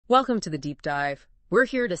Welcome to the Deep Dive. We're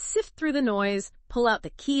here to sift through the noise, pull out the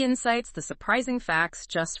key insights, the surprising facts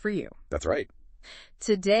just for you. That's right.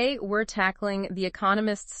 Today, we're tackling The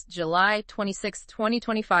Economist's July 26,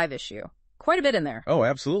 2025 issue. Quite a bit in there. Oh,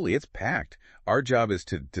 absolutely. It's packed. Our job is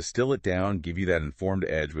to distill it down, give you that informed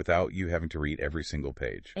edge without you having to read every single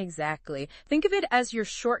page. Exactly. Think of it as your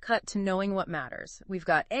shortcut to knowing what matters. We've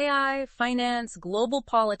got AI, finance, global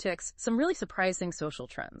politics, some really surprising social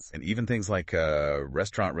trends. And even things like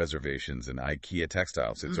restaurant reservations and IKEA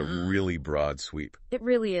textiles. It's a really broad sweep. It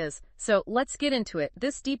really is. So let's get into it.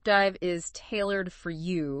 This deep dive is tailored for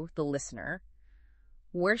you, the listener.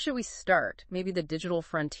 Where should we start? Maybe the digital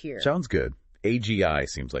frontier. Sounds good. AGI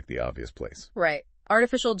seems like the obvious place. Right.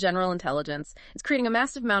 Artificial general intelligence. It's creating a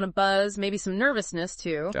massive amount of buzz, maybe some nervousness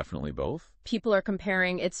too. Definitely both. People are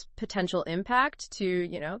comparing its potential impact to,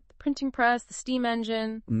 the printing press, the steam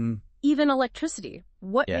engine, even electricity.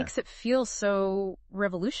 What makes it feel so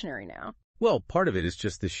revolutionary now? Well, part of it is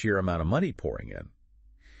just the sheer amount of money pouring in.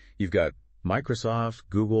 You've got Microsoft,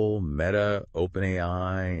 Google, Meta,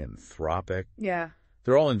 OpenAI, Anthropic. Yeah.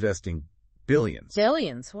 They're all investing billions.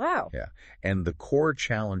 Billions, wow. Yeah. And the core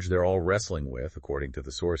challenge they're all wrestling with, according to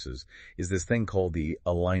the sources, is this thing called the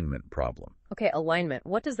alignment problem. Okay, alignment.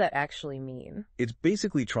 What does that actually mean? It's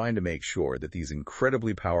basically trying to make sure that these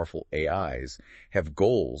incredibly powerful AIs have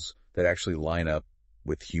goals that actually line up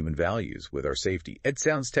with human values, with our safety. It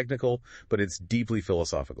sounds technical, but it's deeply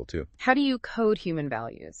philosophical too. How do you code human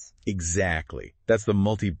values? Exactly. That's the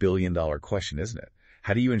multi-billion-dollar question, isn't it?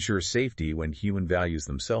 How do you ensure safety when human values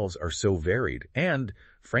themselves are so varied and,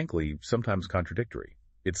 frankly, sometimes contradictory?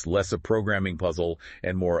 It's less a programming puzzle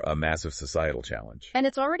and more a massive societal challenge. And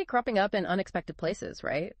it's already cropping up in unexpected places,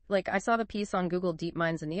 right? Like, I saw the piece on Google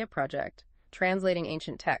DeepMind's ENIA project, translating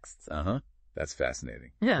ancient texts. That's fascinating.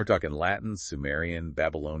 Yeah. We're talking Latin, Sumerian,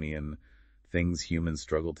 Babylonian, things humans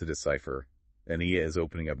struggle to decipher. ENIA is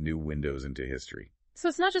opening up new windows into history. So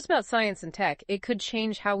it's not just about science and tech. It could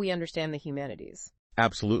change how we understand the humanities.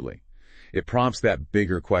 Absolutely. It prompts that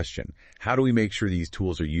bigger question. How do we make sure these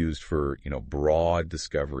tools are used for, broad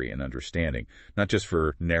discovery and understanding, not just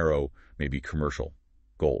for narrow, maybe commercial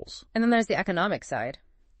goals? And then there's the economic side.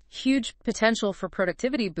 Huge potential for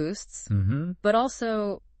productivity boosts, but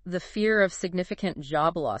also the fear of significant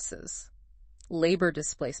job losses, labor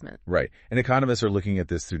displacement. Right. And economists are looking at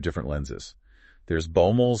this through different lenses. There's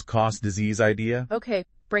Baumol's cost disease idea. Okay,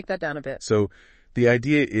 break that down a bit. So the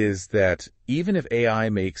idea is that even if AI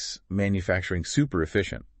makes manufacturing super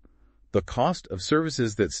efficient, the cost of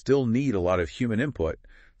services that still need a lot of human input,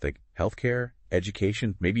 like healthcare,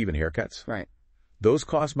 education, maybe even haircuts, right, those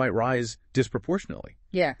costs might rise disproportionately.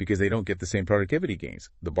 Yeah. Because they don't get the same productivity gains.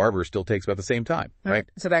 The barber still takes about the same time, right?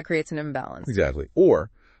 So that creates an imbalance. Exactly.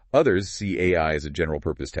 Or others see AI as a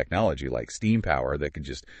general-purpose technology like steam power that can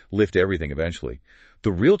just lift everything eventually.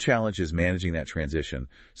 The real challenge is managing that transition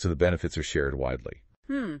so the benefits are shared widely.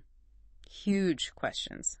 Huge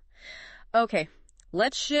questions. Okay,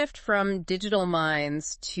 let's shift from digital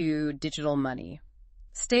minds to digital money.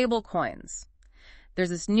 Stablecoins. There's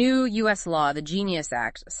this new U.S. law, the Genius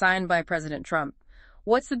Act, signed by President Trump.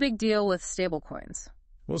 What's the big deal with stablecoins?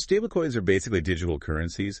 Well, stablecoins are basically digital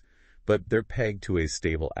currencies, but they're pegged to a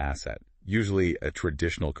stable asset, usually a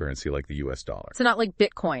traditional currency like the U.S. dollar. So not like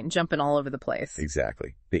Bitcoin jumping all over the place.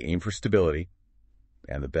 Exactly. They aim for stability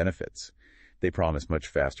and the benefits. They promise much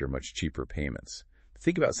faster, much cheaper payments.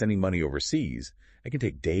 Think about sending money overseas. It can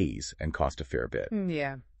take days and cost a fair bit.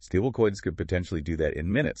 Yeah. Stablecoins could potentially do that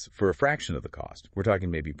in minutes for a fraction of the cost. We're talking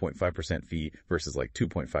maybe 0.5% fee versus like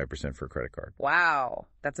 2.5% for a credit card. Wow,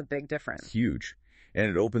 that's a big difference. Huge. And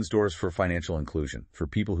it opens doors for financial inclusion, for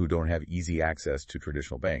people who don't have easy access to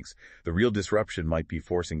traditional banks. The real disruption might be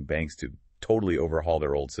forcing banks to totally overhaul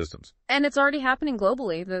their old systems. And it's already happening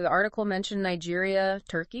globally. The article mentioned Nigeria,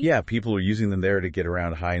 Turkey. Yeah, people are using them there to get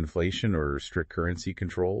around high inflation or strict currency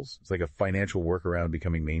controls. It's like a financial workaround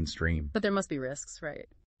becoming mainstream. But there must be risks, right?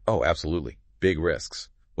 Oh, absolutely. Big risks.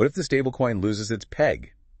 What if the stablecoin loses its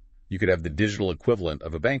peg? You could have the digital equivalent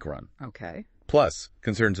of a bank run. Okay. Plus,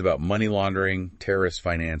 concerns about money laundering, terrorist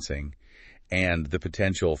financing, and the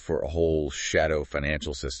potential for a whole shadow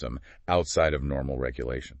financial system outside of normal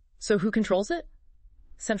regulation. So who controls it?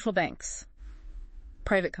 Central banks,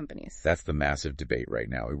 private companies. That's the massive debate right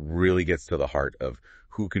now. It really gets to the heart of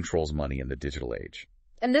who controls money in the digital age.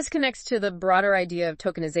 And this connects to the broader idea of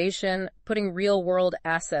tokenization, putting real-world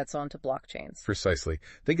assets onto blockchains. Precisely.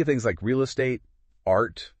 Think of things like real estate,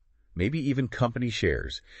 art, maybe even company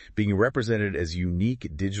shares being represented as unique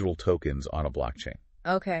digital tokens on a blockchain.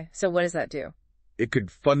 Okay, so what does that do? It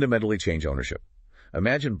could fundamentally change ownership.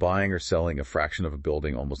 Imagine buying or selling a fraction of a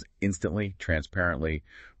building almost instantly, transparently,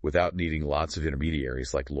 without needing lots of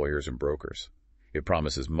intermediaries like lawyers and brokers. It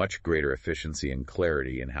promises much greater efficiency and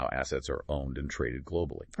clarity in how assets are owned and traded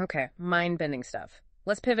globally. Okay, mind-bending stuff.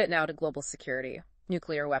 Let's pivot now to global security.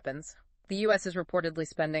 Nuclear weapons. The U.S. is reportedly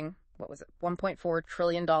spending, $1.4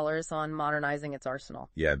 trillion on modernizing its arsenal.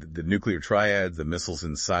 Yeah, the nuclear triads, the missiles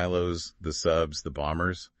in silos, the subs, the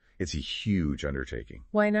bombers. It's a huge undertaking.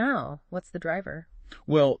 Why now? What's the driver?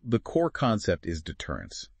 Well, the core concept is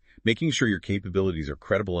deterrence, making sure your capabilities are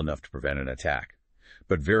credible enough to prevent an attack.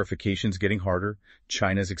 But verification's getting harder.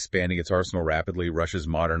 China's expanding its arsenal rapidly. Russia's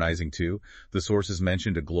modernizing too. The sources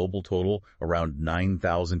mentioned a global total around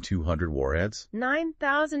 9,200 warheads.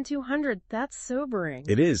 9,200. That's sobering.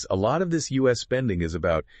 It is. A lot of this U.S. spending is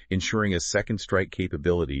about ensuring a second strike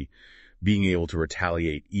capability, being able to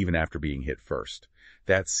retaliate even after being hit first.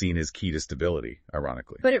 That's seen as key to stability,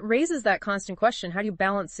 ironically. But it raises that constant question. How do you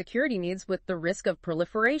balance security needs with the risk of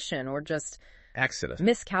proliferation or just accident?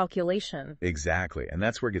 Miscalculation. Exactly. And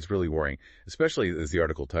that's where it gets really worrying, especially as the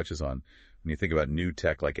article touches on when you think about new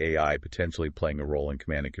tech like AI potentially playing a role in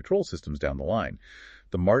command and control systems down the line.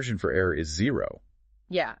 The margin for error is zero.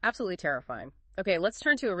 Yeah, absolutely terrifying. Okay, let's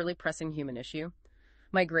turn to a really pressing human issue.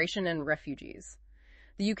 Migration and refugees.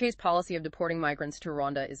 The UK's policy of deporting migrants to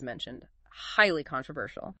Rwanda is mentioned. Highly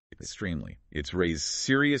controversial. Extremely. It's raised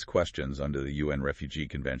serious questions under the UN Refugee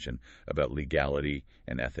Convention about legality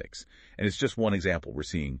and ethics. And it's just one example. We're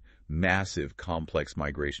seeing massive, complex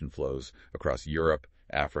migration flows across Europe,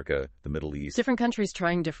 Africa, the Middle East. Different countries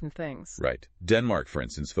trying different things. Right. Denmark, for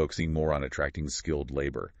instance, focusing more on attracting skilled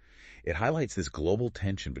labor. It highlights this global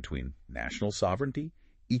tension between national sovereignty,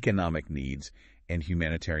 economic needs, and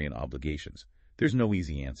humanitarian obligations. There's no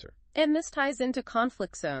easy answer. And this ties into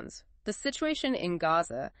conflict zones. The situation in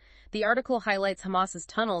Gaza, the article highlights Hamas's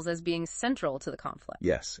tunnels as being central to the conflict.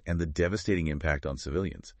 Yes, and the devastating impact on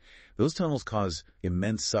civilians. Those tunnels cause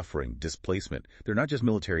immense suffering, displacement. They're not just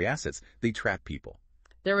military assets, they trap people.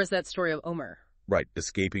 There was that story of Omer. Right,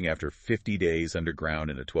 escaping after 50 days underground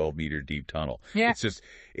in a 12-meter deep tunnel. Yeah.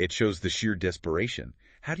 It shows the sheer desperation.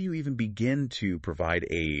 How do you even begin to provide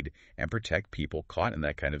aid and protect people caught in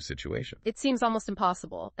that kind of situation? It seems almost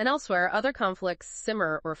impossible. And elsewhere, other conflicts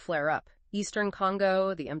simmer or flare up. Eastern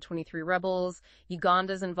Congo, the M23 rebels,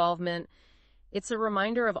 Uganda's involvement. It's a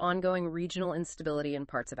reminder of ongoing regional instability in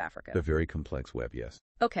parts of Africa. A very complex web, yes.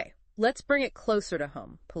 Okay, let's bring it closer to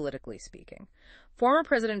home, politically speaking. Former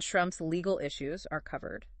President Trump's legal issues are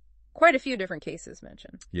covered. Quite a few different cases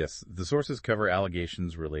mentioned. Yes, the sources cover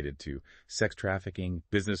allegations related to sex trafficking,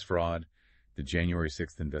 business fraud, the January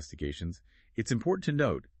 6th investigations. It's important to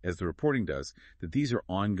note, as the reporting does, that these are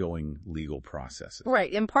ongoing legal processes.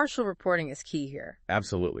 Right, impartial reporting is key here.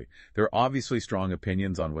 Absolutely. There are obviously strong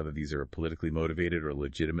opinions on whether these are politically motivated or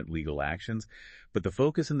legitimate legal actions, but the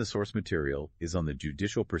focus in the source material is on the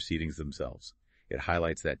judicial proceedings themselves. It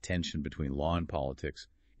highlights that tension between law and politics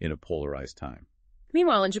in a polarized time.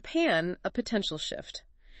 Meanwhile, in Japan, a potential shift.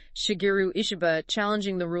 Shigeru Ishiba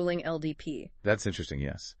challenging the ruling LDP. That's interesting,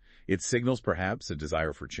 yes. It signals perhaps a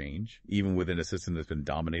desire for change, even within a system that's been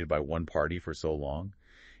dominated by one party for so long.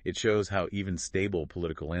 It shows how even stable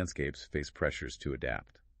political landscapes face pressures to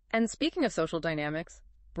adapt. And speaking of social dynamics,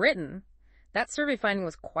 Britain, that survey finding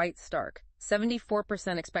was quite stark.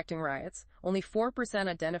 74% expecting riots, only 4%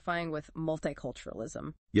 identifying with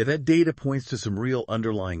multiculturalism. Yeah, that data points to some real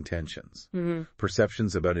underlying tensions. Mm-hmm.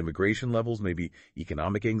 Perceptions about immigration levels, maybe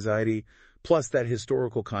economic anxiety, plus that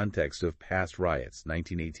historical context of past riots,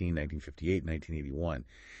 1918, 1958, 1981.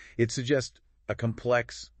 It suggests a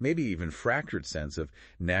complex, maybe even fractured sense of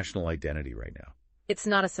national identity right now. It's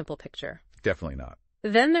not a simple picture. Definitely not.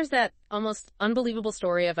 Then there's that almost unbelievable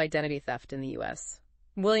story of identity theft in the U.S.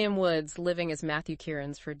 William Woods living as Matthew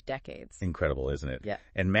Kierans for decades. Incredible, isn't it? Yeah.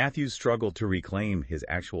 And Matthew's struggle to reclaim his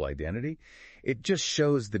actual identity, it just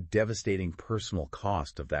shows the devastating personal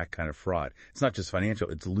cost of that kind of fraud. It's not just financial,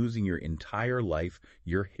 it's losing your entire life,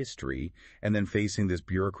 your history, and then facing this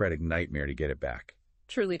bureaucratic nightmare to get it back.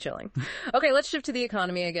 Truly chilling. Okay, let's shift to the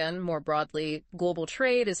economy again. More broadly, global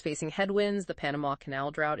trade is facing headwinds. The Panama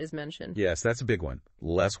Canal drought is mentioned. Yes, that's a big one.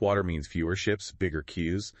 Less water means fewer ships, bigger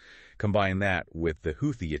queues. Combine that with the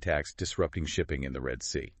Houthi attacks disrupting shipping in the Red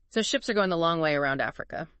Sea. So ships are going the long way around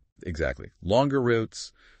Africa. Exactly. Longer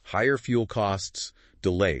routes, higher fuel costs,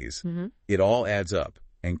 delays. Mm-hmm. It all adds up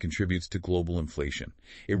and contributes to global inflation.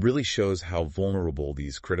 It really shows how vulnerable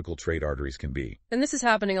these critical trade arteries can be. And this is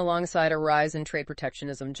happening alongside a rise in trade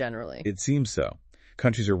protectionism generally. It seems so.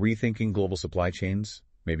 Countries are rethinking global supply chains,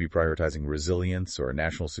 Maybe prioritizing resilience or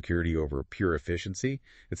national security over pure efficiency.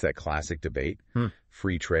 It's that classic debate.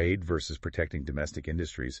 Free trade versus protecting domestic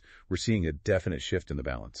industries. We're seeing a definite shift in the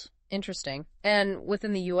balance. Interesting. And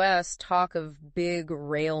within the U.S., talk of big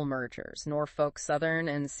rail mergers, Norfolk Southern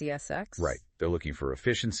and CSX? Right. They're looking for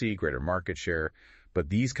efficiency, greater market share. But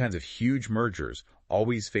these kinds of huge mergers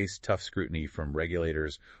always face tough scrutiny from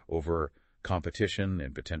regulators over competition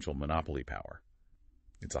and potential monopoly power.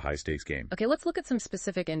 It's a high-stakes game. Okay, let's look at some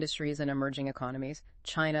specific industries and emerging economies.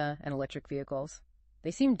 China and electric vehicles.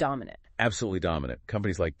 They seem dominant. Absolutely dominant.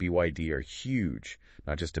 Companies like BYD are huge,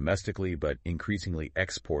 not just domestically, but increasingly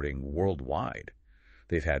exporting worldwide.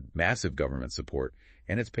 They've had massive government support,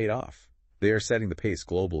 and it's paid off. They are setting the pace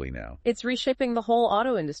globally now. It's reshaping the whole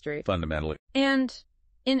auto industry. Fundamentally. And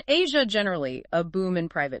in Asia generally, a boom in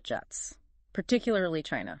private jets, particularly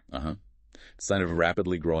China. Sign of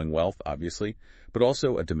rapidly growing wealth, obviously, but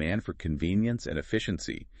also a demand for convenience and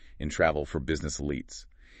efficiency in travel for business elites.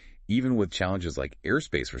 Even with challenges like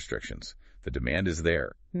airspace restrictions, the demand is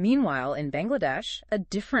there. Meanwhile, in Bangladesh, a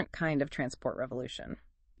different kind of transport revolution.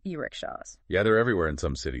 E-rickshaws. Yeah, they're everywhere in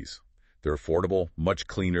some cities. They're affordable, much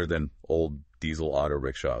cleaner than old diesel auto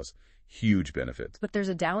rickshaws. Huge benefits. But there's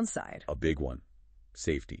a downside. A big one.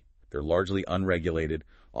 Safety. They're largely unregulated,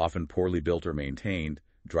 often poorly built or maintained.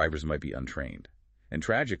 Drivers might be untrained. And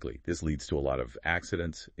tragically, this leads to a lot of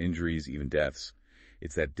accidents, injuries, even deaths.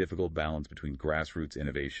 It's that difficult balance between grassroots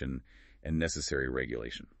innovation and necessary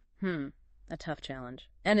regulation. A tough challenge.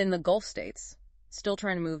 And in the Gulf states, still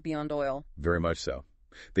trying to move beyond oil. Very much so.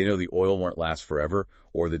 They know the oil won't last forever,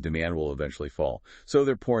 or the demand will eventually fall. So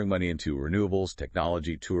they're pouring money into renewables,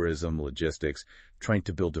 technology, tourism, logistics, trying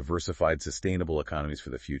to build diversified, sustainable economies for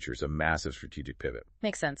the future. It's a massive strategic pivot.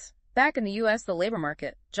 Makes sense. Back in the U.S., the labor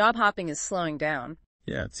market, job hopping is slowing down.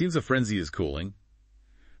 Yeah, it seems the frenzy is cooling.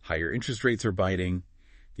 Higher interest rates are biting.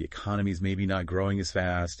 The economy's maybe not growing as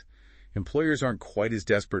fast. Employers aren't quite as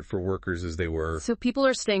desperate for workers as they were. So people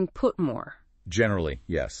are staying put more. Generally,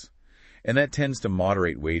 yes. And that tends to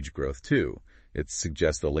moderate wage growth, too. It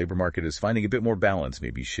suggests the labor market is finding a bit more balance,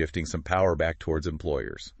 maybe shifting some power back towards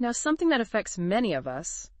employers. Now, something that affects many of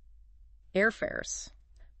us, airfares.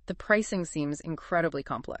 The pricing seems incredibly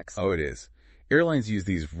complex. Oh, it is. Airlines use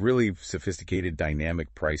these really sophisticated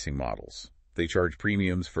dynamic pricing models. They charge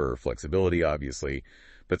premiums for flexibility, obviously,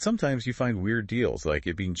 but sometimes you find weird deals, like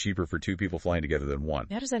it being cheaper for two people flying together than one.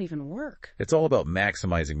 How does that even work? It's all about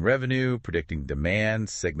maximizing revenue, predicting demand,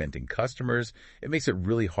 segmenting customers. It makes it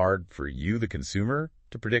really hard for you, the consumer,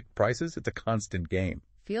 to predict prices. It's a constant game.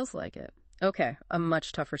 Feels like it. Okay, a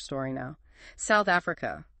much tougher story now. South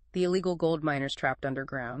Africa, the illegal gold miners trapped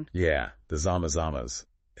underground. Yeah, the Zama-Zamas.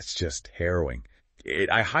 It's just harrowing. It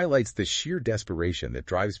highlights the sheer desperation that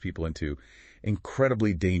drives people into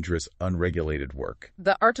incredibly dangerous, unregulated work.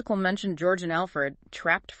 The article mentioned George and Alfred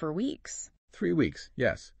trapped for weeks. 3 weeks,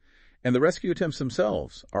 yes. And the rescue attempts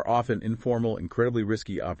themselves are often informal, incredibly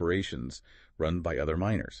risky operations run by other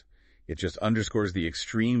miners. It just underscores the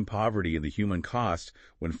extreme poverty and the human cost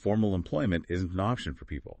when formal employment isn't an option for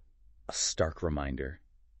people. A stark reminder.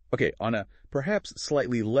 Okay, on a perhaps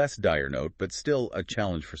slightly less dire note, but still a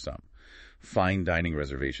challenge for some. Fine dining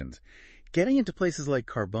reservations. Getting into places like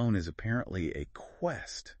Carbone is apparently a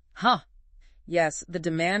quest. Yes, the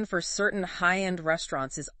demand for certain high-end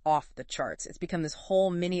restaurants is off the charts. It's become this whole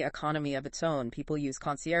mini economy of its own. People use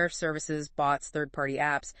concierge services, bots, third-party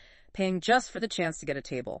apps, paying just for the chance to get a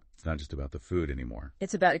table. It's not just about the food anymore.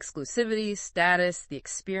 It's about exclusivity, status, the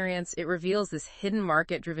experience. It reveals this hidden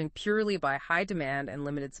market driven purely by high demand and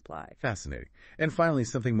limited supply. Fascinating. And finally,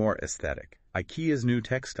 something more aesthetic. IKEA's new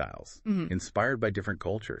textiles, inspired by different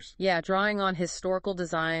cultures. Yeah, drawing on historical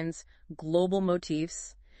designs, global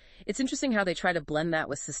motifs. It's interesting how they try to blend that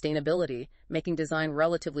with sustainability, making design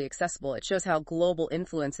relatively accessible. It shows how global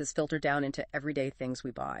influences filter down into everyday things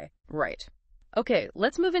we buy. Right. Okay,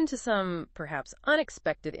 let's move into some perhaps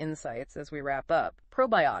unexpected insights as we wrap up.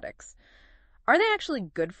 Probiotics. Are they actually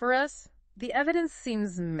good for us? The evidence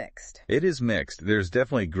seems mixed. It is mixed. There's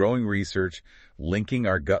definitely growing research linking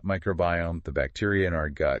our gut microbiome, the bacteria in our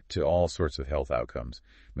gut, to all sorts of health outcomes.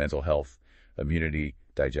 Mental health, immunity,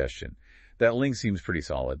 digestion. That link seems pretty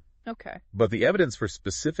solid. Okay. But the evidence for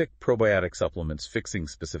specific probiotic supplements fixing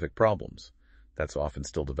specific problems, that's often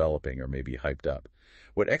still developing or maybe hyped up.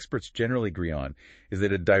 What experts generally agree on is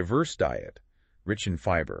that a diverse diet, rich in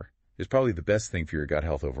fiber, is probably the best thing for your gut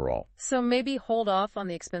health overall. So maybe hold off on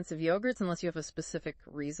the expensive yogurts unless you have a specific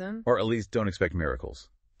reason? Or at least don't expect miracles.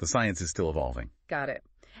 The science is still evolving. Got it.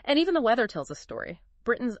 And even the weather tells a story.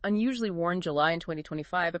 Britain's unusually warm July in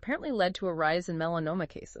 2025 apparently led to a rise in melanoma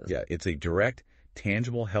cases. Yeah, it's a direct,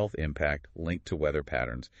 tangible health impact linked to weather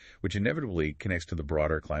patterns, which inevitably connects to the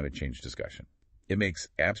broader climate change discussion. It makes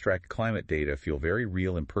abstract climate data feel very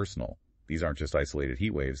real and personal. These aren't just isolated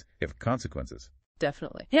heat waves, they have consequences.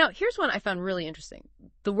 Definitely. Now, here's one I found really interesting.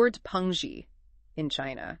 The word pengji in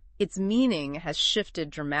China. Its meaning has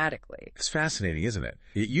shifted dramatically. It's fascinating, isn't it?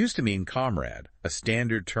 It used to mean comrade, a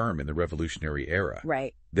standard term in the Revolutionary era.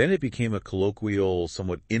 Right. Then it became a colloquial,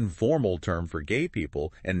 somewhat informal term for gay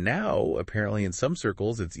people, and now, apparently in some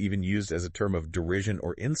circles, it's even used as a term of derision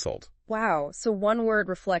or insult. Wow. So one word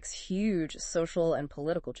reflects huge social and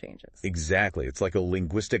political changes. Exactly. It's like a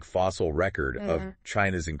linguistic fossil record of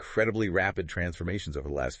China's incredibly rapid transformations over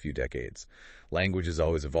the last few decades. Language is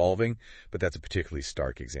always evolving, but that's a particularly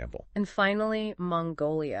stark example. And finally,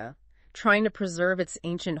 Mongolia, trying to preserve its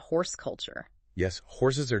ancient horse culture. Yes,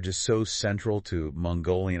 horses are just so central to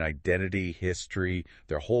Mongolian identity, history,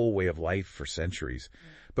 their whole way of life for centuries.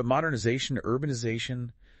 But modernization,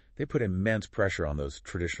 urbanization, they put immense pressure on those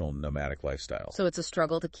traditional nomadic lifestyles. So it's a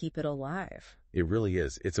struggle to keep it alive. It really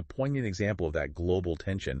is. It's a poignant example of that global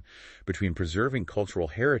tension between preserving cultural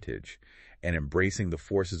heritage and embracing the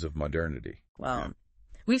forces of modernity. Well,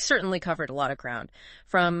 we've certainly covered a lot of ground.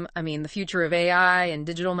 From, the future of AI and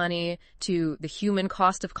digital money to the human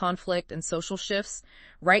cost of conflict and social shifts,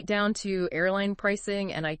 right down to airline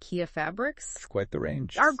pricing and IKEA fabrics. It's quite the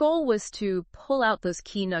range. Our goal was to pull out those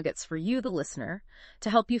key nuggets for you, the listener, to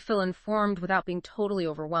help you feel informed without being totally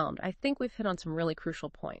overwhelmed. I think we've hit on some really crucial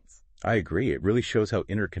points. I agree. It really shows how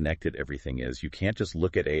interconnected everything is. You can't just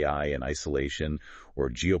look at AI in isolation or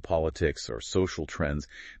geopolitics or social trends.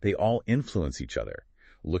 They all influence each other.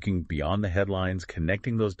 Looking beyond the headlines,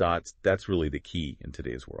 connecting those dots, that's really the key in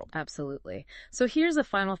today's world. Absolutely. So here's a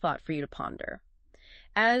final thought for you to ponder.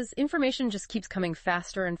 As information just keeps coming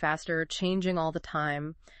faster and faster, changing all the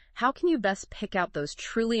time, how can you best pick out those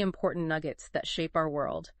truly important nuggets that shape our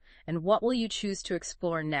world? And what will you choose to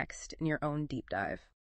explore next in your own deep dive?